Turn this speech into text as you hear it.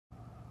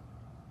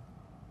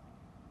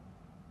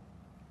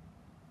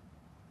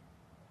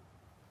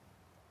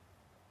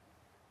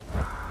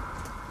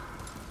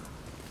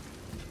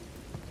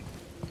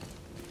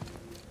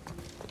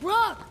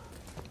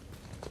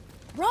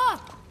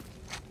Rob!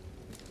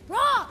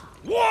 Rob!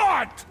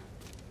 What?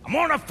 I'm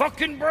on a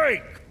fucking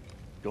break.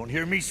 Don't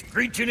hear me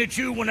screeching at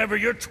you whenever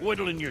you're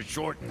twiddling your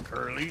short and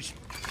curlies.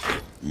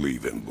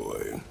 Leave him,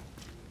 boy.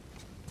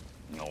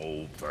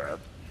 No, Pep.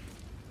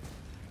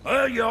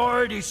 Well, you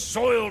already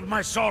soiled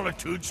my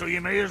solitude, so you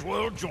may as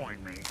well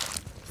join me.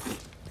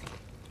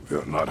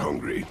 You're not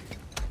hungry.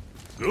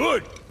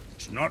 Good.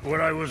 It's not what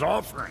I was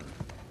offering.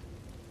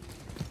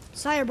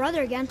 Saw your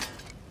brother again.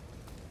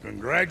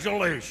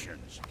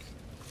 Congratulations.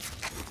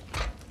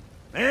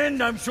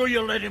 And I'm sure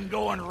you'll let him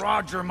go and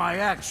roger my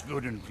axe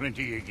good and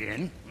plenty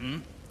again, hmm?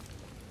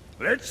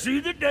 Let's see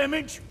the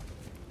damage.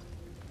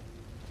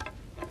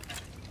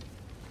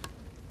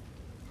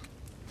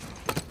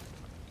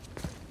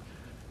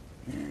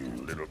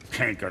 Little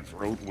canker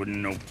throat wouldn't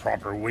know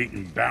proper weight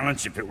and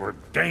balance if it were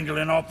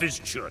dangling off his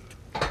chut.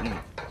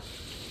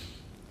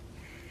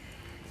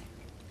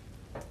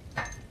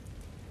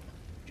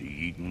 You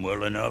eating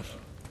well enough?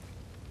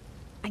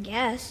 I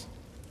guess.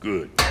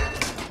 Good.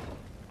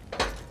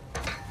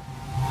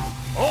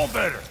 All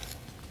better.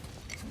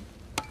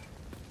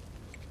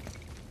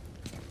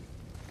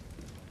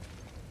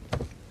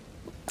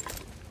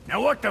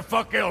 Now what the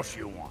fuck else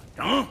you want,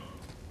 huh?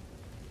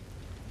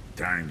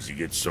 Times he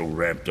gets so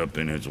wrapped up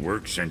in his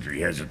work, Sentry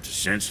hasn't the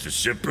sense to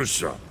sip or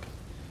sup.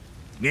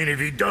 And if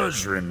he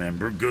does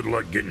remember, good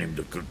luck getting him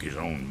to cook his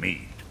own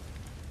meat.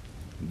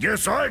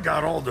 Guess I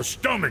got all the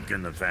stomach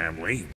in the family.